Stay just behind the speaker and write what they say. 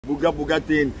Buga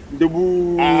Bugatin, the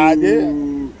boo.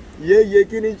 Ye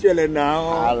kini chele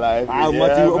now.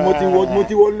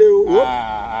 Moti wole.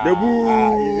 The boo.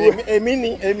 A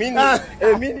mini.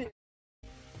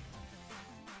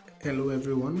 Hello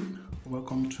everyone,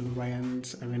 welcome to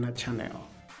Ryan's Arena channel.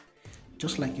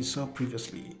 Just like you saw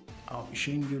previously, I'll be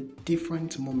showing you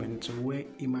different moments where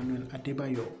Emmanuel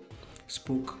Adebayor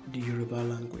spoke the Yoruba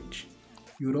language.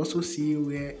 You would also see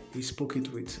where he spoke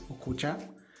it with Okocha,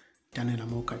 Daniel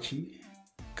Amokachi,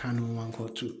 Kanu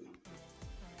Wankotu.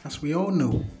 As we all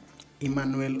know,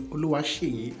 Emmanuel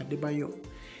Oluwaseyi Adebayor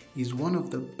is one of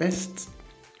the best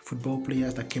football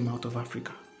players that came out of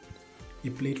Africa. He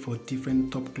played for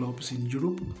different top clubs in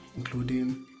Europe,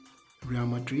 including Real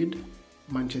Madrid,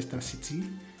 Manchester City,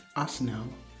 Arsenal,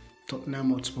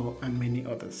 Tottenham Hotspur, and many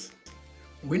others.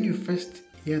 When you first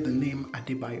hear the name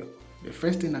Adebayor, the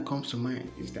first thing that comes to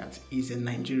mind is that he's a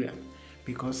Nigerian,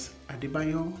 because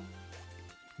Adebayor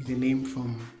is a name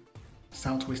from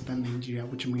southwestern Nigeria,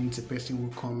 which means a person who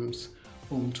comes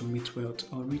home to meet wealth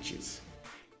or riches.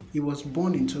 He was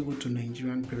born in Togo to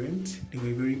Nigerian parents. They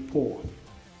were very poor.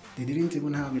 They didn't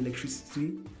even have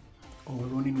electricity or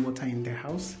running water in their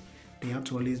house. They had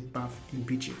to always bath in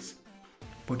beaches.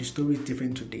 But the story is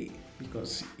different today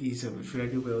because he's a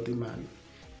very wealthy man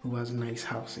who has nice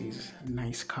houses,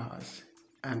 nice cars,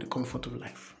 and the comfort of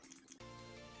life.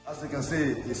 As you can see,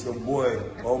 it's your boy,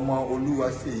 Oma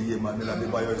Oluwaseyi Emmanuel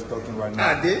Adebayor is talking right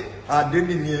now.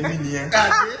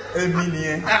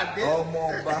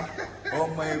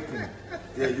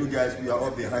 Yeah, you guys, we are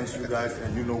all behind you guys,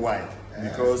 and you know why.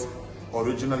 Because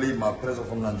originally my parents are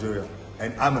from Nigeria,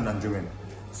 and I'm a Nigerian.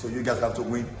 So you guys have to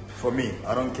win for me.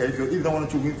 I don't care if you don't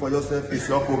want to win for yourself, it's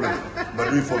your problem.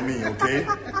 But do it for me, okay?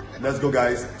 Let's go,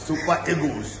 guys. Super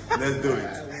Eagles. Let's do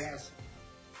it.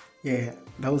 Yeah,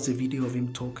 that was a video of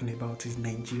him talking about his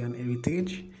Nigerian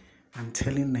heritage and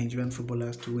telling Nigerian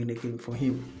footballers to win a game for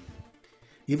him.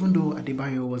 Even though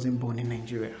Adebayor wasn't born in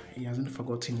Nigeria, he hasn't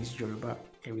forgotten his Yoruba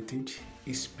heritage.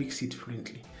 He speaks it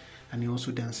fluently, and he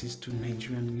also dances to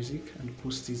Nigerian music and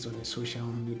posts it on his social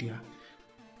media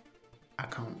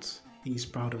accounts. He is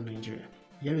proud of Nigeria.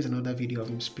 Here is another video of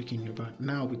him speaking Yoruba,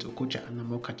 now with Okocha and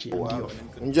Amokachi and Diof.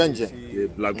 Njanje.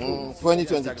 Blackpool.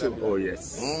 2022. Oh,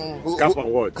 yes. Kafa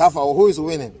what? Kafa, who is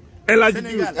winning? Again?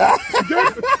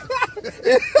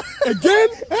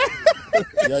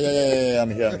 Yeah, I'm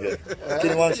here.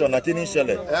 Kini one shot, Kini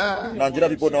Shele. Nigeria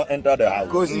people don't enter the house.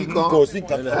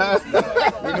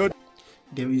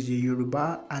 There is a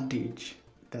Yoruba adage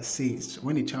that says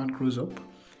when a child grows up,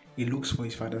 he looks for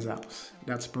his father's house.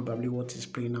 That's probably what he's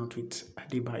playing out with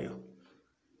Adebayor.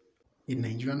 A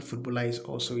Nigerian footballer is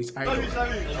also his idol. My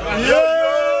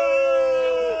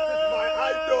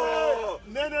idol!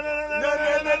 No.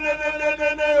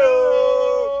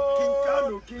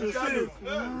 King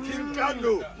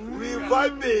Kano, we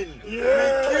vibing, we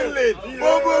killing.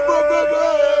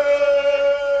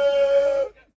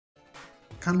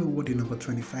 Kano wore the number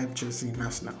 25 jersey in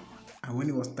Arsenal, and when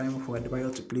it was time for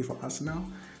Adebayor to play for Arsenal,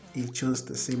 he chose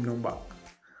the same number.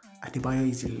 Adebayor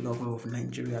is a lover of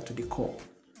Nigeria to the core.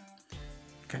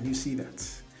 Can you see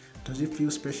that? Does it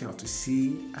feel special to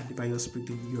see Adebayor speak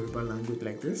the Yoruba language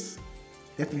like this?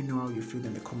 Let me know how you feel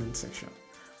in the comment section.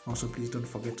 Also, please don't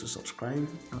forget to subscribe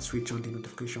and switch on the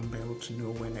notification bell to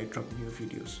know when I drop new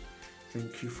videos.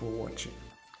 Thank you for watching.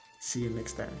 See you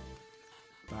next time.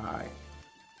 Bye.